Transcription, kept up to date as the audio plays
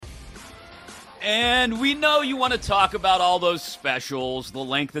And we know you want to talk about all those specials, the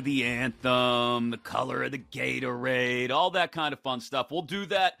length of the anthem, the color of the Gatorade, all that kind of fun stuff. We'll do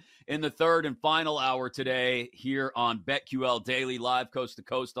that in the third and final hour today here on BetQL Daily, live coast to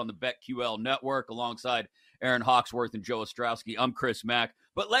coast on the BetQL network alongside Aaron Hawksworth and Joe Ostrowski. I'm Chris Mack.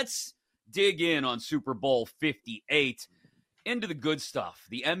 But let's dig in on Super Bowl 58 into the good stuff,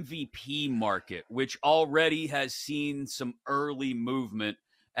 the MVP market, which already has seen some early movement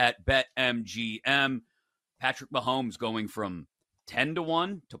at BetMGM. Patrick Mahomes going from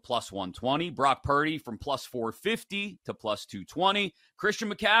 10-1 to plus 120. Brock Purdy from plus 450 to plus 220. Christian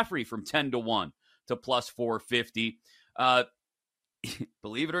McCaffrey from 10-1 to plus 450.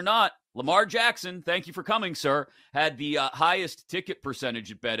 Believe it or not, Lamar Jackson, thank you for coming, sir, had the highest ticket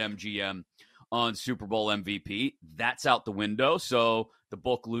percentage at BetMGM on Super Bowl MVP. That's out the window, so the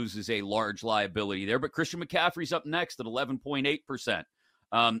book loses a large liability there. But Christian McCaffrey's up next at 11.8%.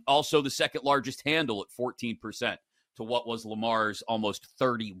 Also the second largest handle at 14% to what was Lamar's almost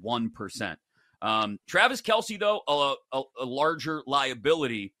 31%. Travis Kelce, though, a larger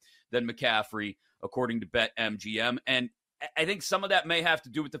liability than McCaffrey, according to BetMGM. And I think some of that may have to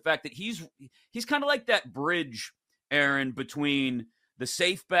do with the fact that he's kind of like that bridge, Aaron, between the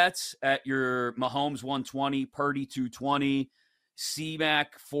safe bets at your Mahomes 120, Purdy 220,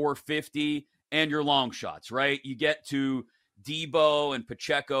 C-Mac 450, and your long shots, right? You get to Debo and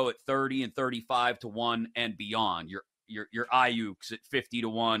Pacheco at 30 and 35-1 and beyond. Your Ayuks at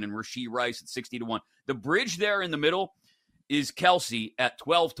 50-1 and Rashee Rice at 60-1. The bridge there in the middle is Kelce at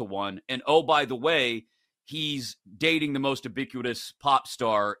 12-1. And oh, by the way, he's dating the most ubiquitous pop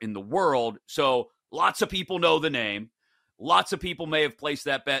star in the world. So lots of people know the name. Lots of people may have placed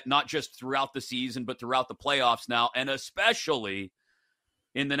that bet, not just throughout the season, but throughout the playoffs now, and especially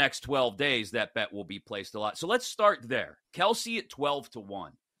in the next 12 days, that bet will be placed a lot. So let's start there. Kelce at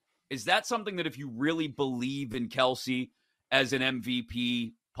 12-1. Is that something that if you really believe in Kelce as an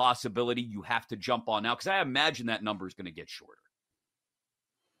MVP possibility, you have to jump on now? Because I imagine that number is going to get shorter.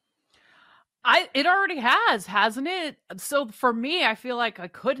 It already has, hasn't it? So for me, I feel like I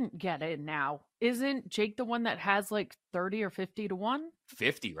couldn't get in now. Isn't Jake the one that has like 30 or 50-1?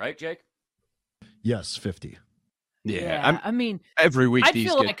 50, right, Jake? Yes, 50. Yeah, I mean, every week I these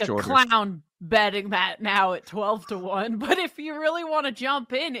feel get like shorter. a clown betting that now at 12-1. But if you really want to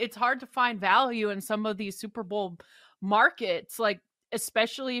jump in, it's hard to find value in some of these Super Bowl markets, like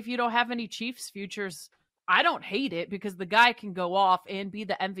especially if you don't have any Chiefs futures. I don't hate it because the guy can go off and be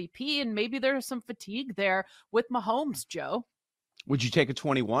the MVP, and maybe there's some fatigue there with Mahomes, Joe. Would you take a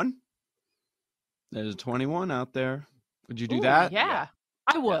 21? There's a 21 out there. Would you do Ooh, that? Yeah,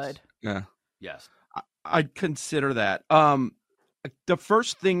 I would. Yeah. Yes. I'd consider that. The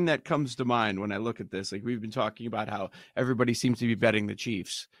first thing that comes to mind when I look at this, like we've been talking about how everybody seems to be betting the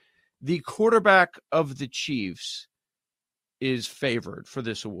Chiefs. The quarterback of the Chiefs is favored for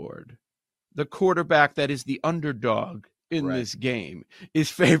this award. The quarterback that is the underdog in this game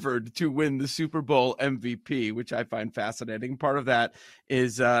is favored to win the Super Bowl MVP, which I find fascinating. Part of that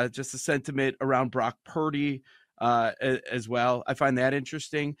is just a sentiment around Brock Purdy as well. I find that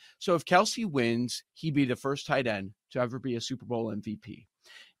interesting. So if Kelce wins, he'd be the first tight end to ever be a Super Bowl MVP.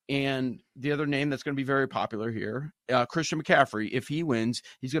 And the other name that's going to be very popular here, Christian McCaffrey, if he wins,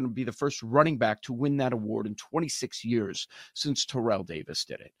 he's going to be the first running back to win that award in 26 years since Terrell Davis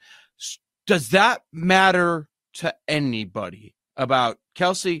did it. Does that matter to anybody about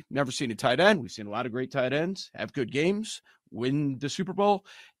Kelce? Never seen a tight end. We've seen a lot of great tight ends have good games, win the Super Bowl.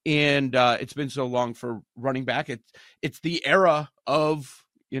 And it's been so long for running back. It's the era of,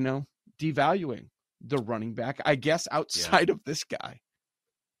 devaluing the running back, I guess, outside of this guy.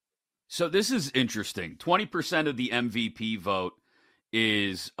 So this is interesting. 20% of the MVP vote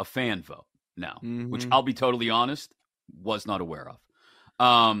is a fan vote now, which I'll be totally honest, was not aware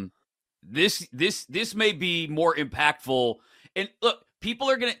of. This may be more impactful. And look, people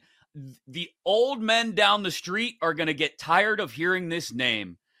are going to, the old men down the street are going to get tired of hearing this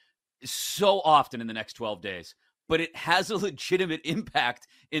name so often in the next 12 days, but it has a legitimate impact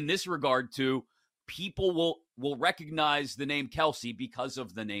in this regard to people will recognize the name Kelce because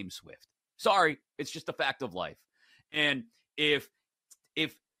of the name Swift. Sorry, it's just a fact of life. And if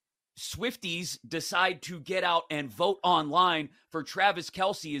Swifties decide to get out and vote online for Travis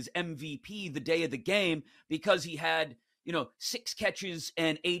Kelce as MVP the day of the game because he had, 6 catches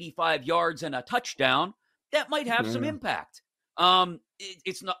and 85 yards and a touchdown, that might have some impact.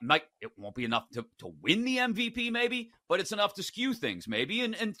 It won't be enough to win the MVP maybe, but it's enough to skew things maybe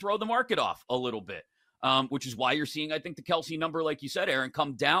and throw the market off a little bit, which is why you're seeing, I think, the Kelce number, like you said, Aaron,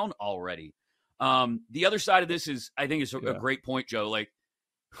 come down already. The other side of this is, I think, is a great point, Joe. Like,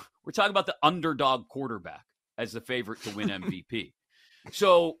 We're talking about the underdog quarterback as the favorite to win MVP.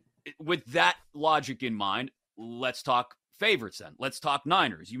 So with that logic in mind, let's talk favorites then. Let's talk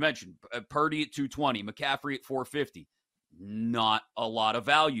Niners. You mentioned Purdy at 220, McCaffrey at 450. Not a lot of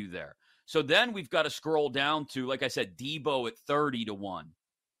value there. So then we've got to scroll down to, like I said, Debo at 30-1.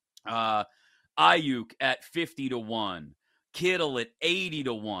 Ayuk at 50-1. Kittle at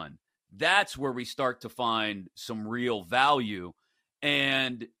 80-1. That's where we start to find some real value.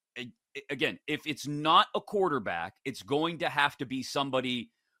 And again, if it's not a quarterback, it's going to have to be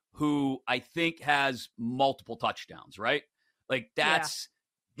somebody who I think has multiple touchdowns, right? Like that's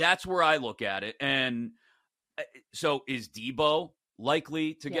where I look at it. And so is Debo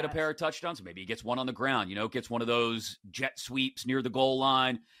likely to get a pair of touchdowns? Maybe he gets one on the ground, gets one of those jet sweeps near the goal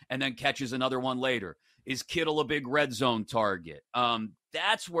line and then catches another one later. Is Kittle a big red zone target?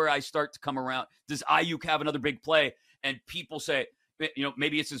 That's where I start to come around. Does Ayuk have another big play? And people say,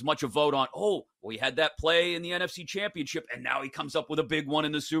 maybe it's as much a vote on, he had that play in the NFC Championship, and now he comes up with a big one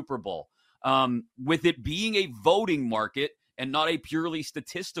in the Super Bowl. With it being a voting market and not a purely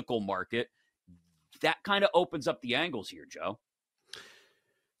statistical market, that kind of opens up the angles here, Joe.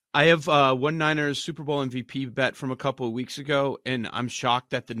 I have one Niners Super Bowl MVP bet from a couple of weeks ago, and I'm shocked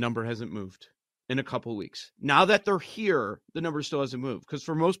that the number hasn't moved in a couple of weeks. Now that they're here, the number still hasn't moved, because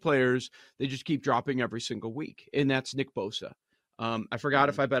for most players, they just keep dropping every single week, and that's Nick Bosa. I forgot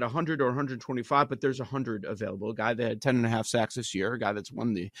if I bet 100 or 125, but there's 100 available. A guy that had 10.5 sacks this year, a guy that's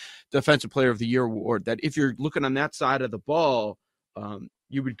won the Defensive Player of the Year award, that if you're looking on that side of the ball,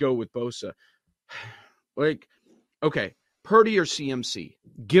 you would go with Bosa. Like, okay, Purdy or CMC?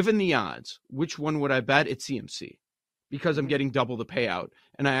 Given the odds, which one would I bet? It's CMC, because I'm getting double the payout,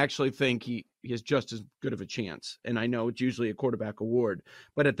 and I actually think he has just as good of a chance. And I know it's usually a quarterback award,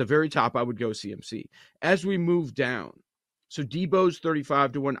 but at the very top, I would go CMC. As we move down, so Debo's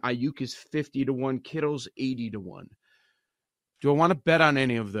 35-1, Ayuk is 50-1, Kittle's 80-1. Do I want to bet on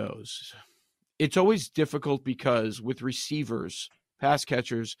any of those? It's always difficult because with receivers, pass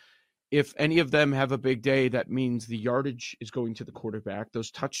catchers, if any of them have a big day, that means the yardage is going to the quarterback. Those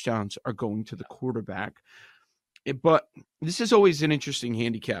touchdowns are going to the quarterback. But this is always an interesting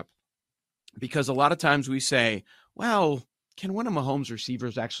handicap, because a lot of times we say, well, can one of Mahomes'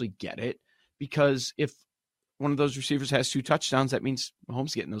 receivers actually get it? Because if one of those receivers has 2 touchdowns, that means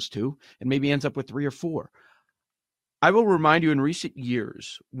Mahomes getting those 2 and maybe ends up with 3 or 4. I will remind you, in recent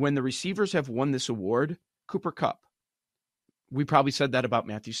years, when the receivers have won this award, Cooper Kupp, we probably said that about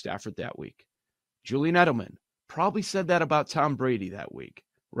Matthew Stafford that week. Julian Edelman probably said that about Tom Brady that week,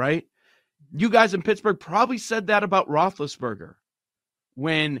 right? You guys in Pittsburgh probably said that about Roethlisberger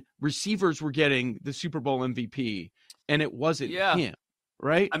when receivers were getting the Super Bowl MVP and it wasn't him,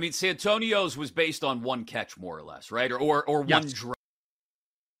 right? I mean, Santonio's was based on one catch, more or less, right? Or one drive.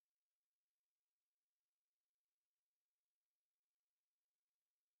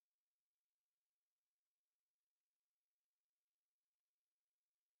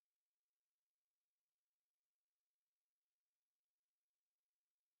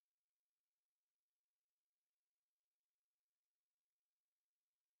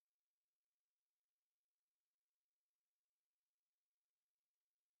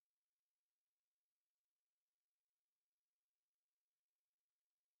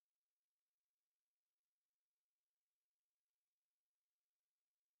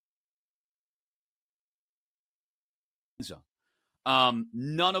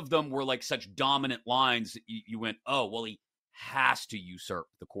 None of them were like such dominant lines that you went, oh, well, he has to usurp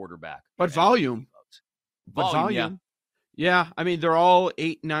the quarterback. But volume. Yeah. I mean, they're all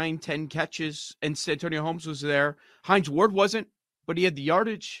 8, 9, 10 catches, and Santonio Holmes was there. Hines Ward wasn't, but he had the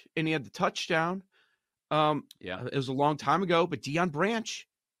yardage and he had the touchdown. It was a long time ago, but Deion Branch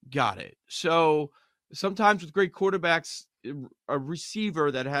got it. So sometimes with great quarterbacks, a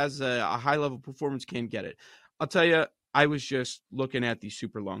receiver that has a high-level performance can get it. I'll tell you, I was just looking at these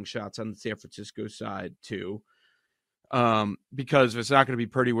super long shots on the San Francisco side too, because if it's not going to be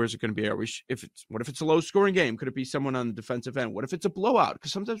Purdy, where's it going to be? What if it's a low-scoring game? Could it be someone on the defensive end? What if it's a blowout?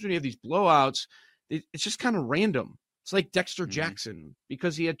 Because sometimes when you have these blowouts, it's just kind of random. It's like Dexter Jackson,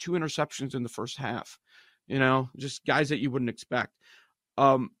 because he had 2 interceptions in the first half. Just guys that you wouldn't expect.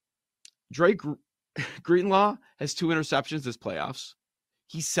 Drake Greenlaw has 2 interceptions this playoffs.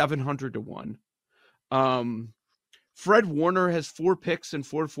 He's 700-1. Fred Warner has 4 picks and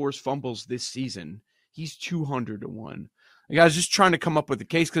 4 forced fumbles this season. He's 200-1. I was just trying to come up with a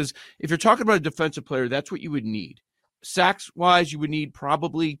case, because if you're talking about a defensive player, that's what you would need. Sacks-wise, you would need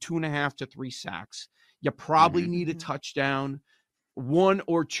probably 2.5 to 3 sacks. You probably need a touchdown. 1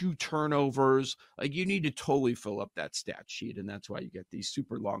 or 2 turnovers. Like, you need to totally fill up that stat sheet, and that's why you get these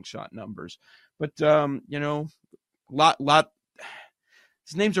super long shot numbers. But lot.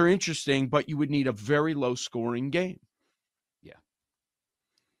 His names are interesting, but you would need a very low scoring game. Yeah.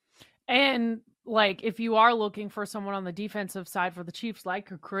 And like, if you are looking for someone on the defensive side for the Chiefs,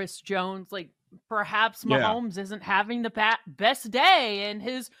 like Chris Jones, like perhaps Mahomes isn't having the best day, and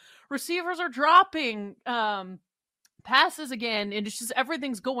his receivers are dropping passes again, and it's just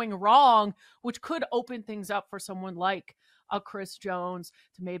everything's going wrong, which could open things up for someone like a Chris Jones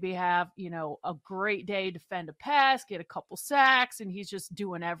to maybe have, a great day, defend a pass, get a couple sacks, and he's just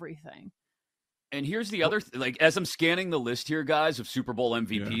doing everything. And here's the other as I'm scanning the list here, guys, of Super Bowl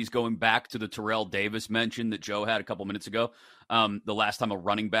MVPs, going back to the Terrell Davis mention that Joe had a couple minutes ago, the last time a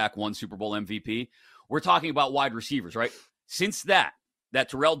running back won Super Bowl MVP. We're talking about wide receivers, right? Since that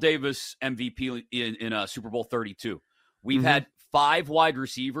Terrell Davis MVP in Super Bowl 32, we've had 5 wide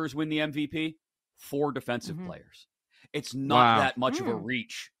receivers win the MVP, 4 defensive players. It's not that much of a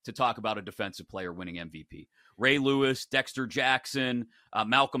reach to talk about a defensive player winning MVP. Ray Lewis, Dexter Jackson,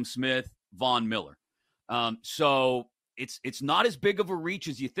 Malcolm Smith, Von Miller. So it's not as big of a reach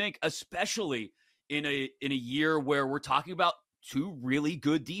as you think, especially in a year where we're talking about 2 really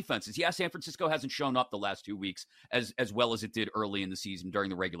good defenses. Yeah, San Francisco hasn't shown up the last 2 weeks as well as it did early in the season during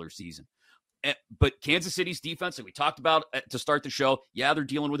the regular season. But Kansas City's defense, like we talked about to start the show, yeah, they're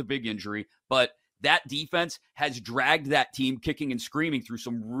dealing with a big injury, but that defense has dragged that team kicking and screaming through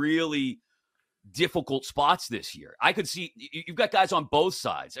some really difficult spots this year. I could see you've got guys on both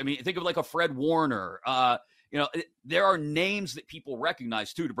sides. I mean, think of like a Fred Warner. There are names that people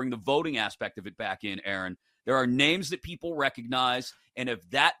recognize too, to bring the voting aspect of it back in, Aaron. There are names that people recognize, and if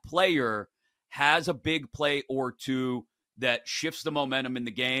that player has a big play or 2 that shifts the momentum in the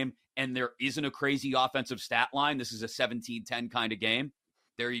game, and there isn't a crazy offensive stat line, this is a 17-10 kind of game,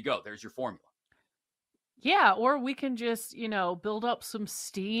 there you go. There's your formula. Yeah, or we can just, build up some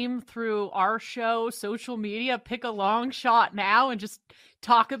steam through our show, social media, pick a long shot now and just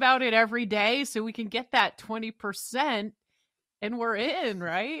talk about it every day so we can get that 20% and we're in,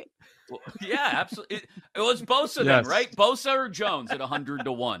 right? Well, yeah, absolutely. It was Bosa then, right? Bosa or Jones at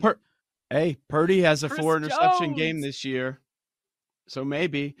 100-1. Hey, Purdy has a Chris 4 interception Jones. game this year. So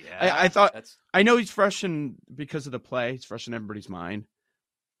maybe. Yeah, I thought, I know he's fresh because of the play. He's fresh in everybody's mind.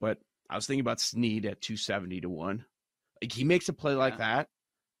 But I was thinking about Snead at 270-1. Like, he makes a play like that,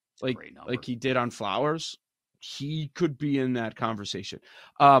 like he did on Flowers. He could be in that conversation.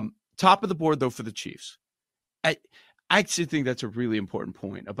 Top of the board, though, for the Chiefs. I actually think that's a really important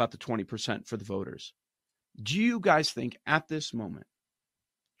point about the 20% for the voters. Do you guys think at this moment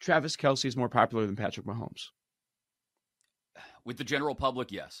Travis Kelce is more popular than Patrick Mahomes? With the general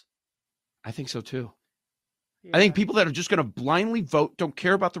public, yes. I think so, too. Yeah. I think people that are just going to blindly vote, don't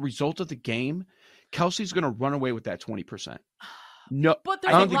care about the result of the game, Kelsey's going to run away with that 20%. No, but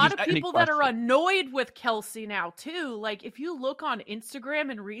there's a lot of people that are annoyed with Kelce now too. Like, if you look on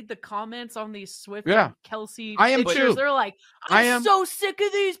Instagram and read the comments on these Swift and Kelce pictures, they're like, I'm so sick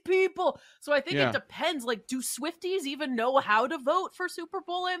of these people. So I think it depends. Like, do Swifties even know how to vote for Super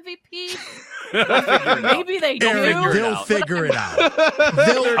Bowl MVP? Maybe they do. They'll figure it out.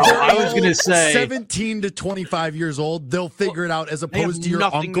 I was going to say 17 to 25 years old, they'll figure it out, as opposed to your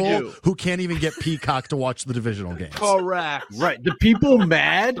uncle who can't even get Peacock to watch the divisional games. Correct. Right. The people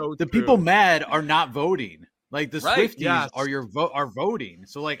mad, people mad are not voting. Like, the Swifties are voting.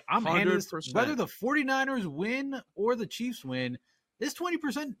 So, like, I'm handing this, whether the 49ers win or the Chiefs win, this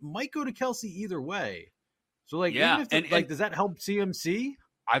 20% might go to Kelce either way. So, like, even if does that help CMC?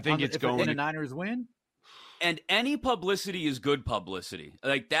 I think it's going if the Niners win. And any publicity is good publicity.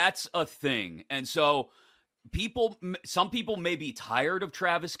 Like, that's a thing. And so some people may be tired of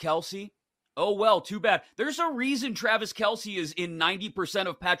Travis Kelce. Oh, well, too bad. There's a reason Travis Kelce is in 90%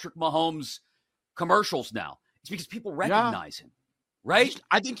 of Patrick Mahomes' commercials now. It's because people recognize him, right?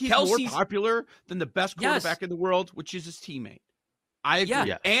 I think he's more popular than the best quarterback in the world, which is his teammate. I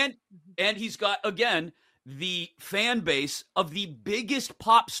agree. Yeah. And he's got, again, the fan base of the biggest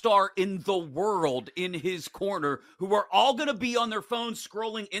pop star in the world in his corner, who are all going to be on their phones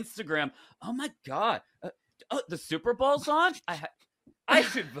scrolling Instagram. Oh, my God. The Super Bowl's on? I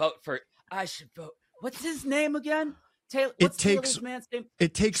should vote for it. I should vote. What's his name again? What's Taylor's man's name?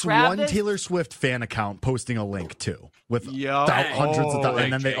 It takes Travis? one Taylor Swift fan account posting a link too, with hundreds of thousands,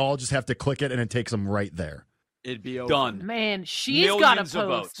 and then they all just have to click it, and it takes them right there. It'd be over. Done. Man, she's got to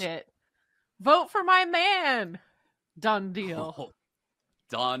post it. Vote for my man. Done deal. Oh,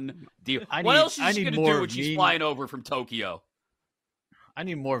 done deal. What else is she going to do when she's flying over from Tokyo? I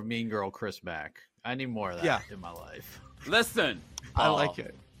need more of Mean Girl Chris Mack. I need more of that in my life. Listen, I like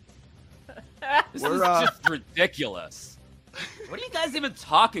it. This is just ridiculous. What are you guys even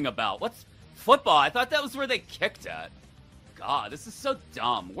talking about? What's football? I thought that was where they kicked at. God, this is so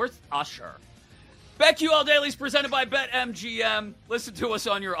dumb. Where's Usher? BetQL Daily is presented by BetMGM. Listen to us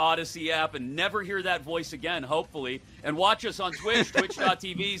on your Odyssey app and never hear that voice again, hopefully. And watch us on Twitch,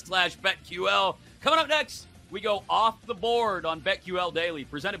 twitch.tv/BetQL. Coming up next, we go off the board on BetQL Daily,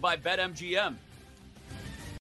 presented by BetMGM.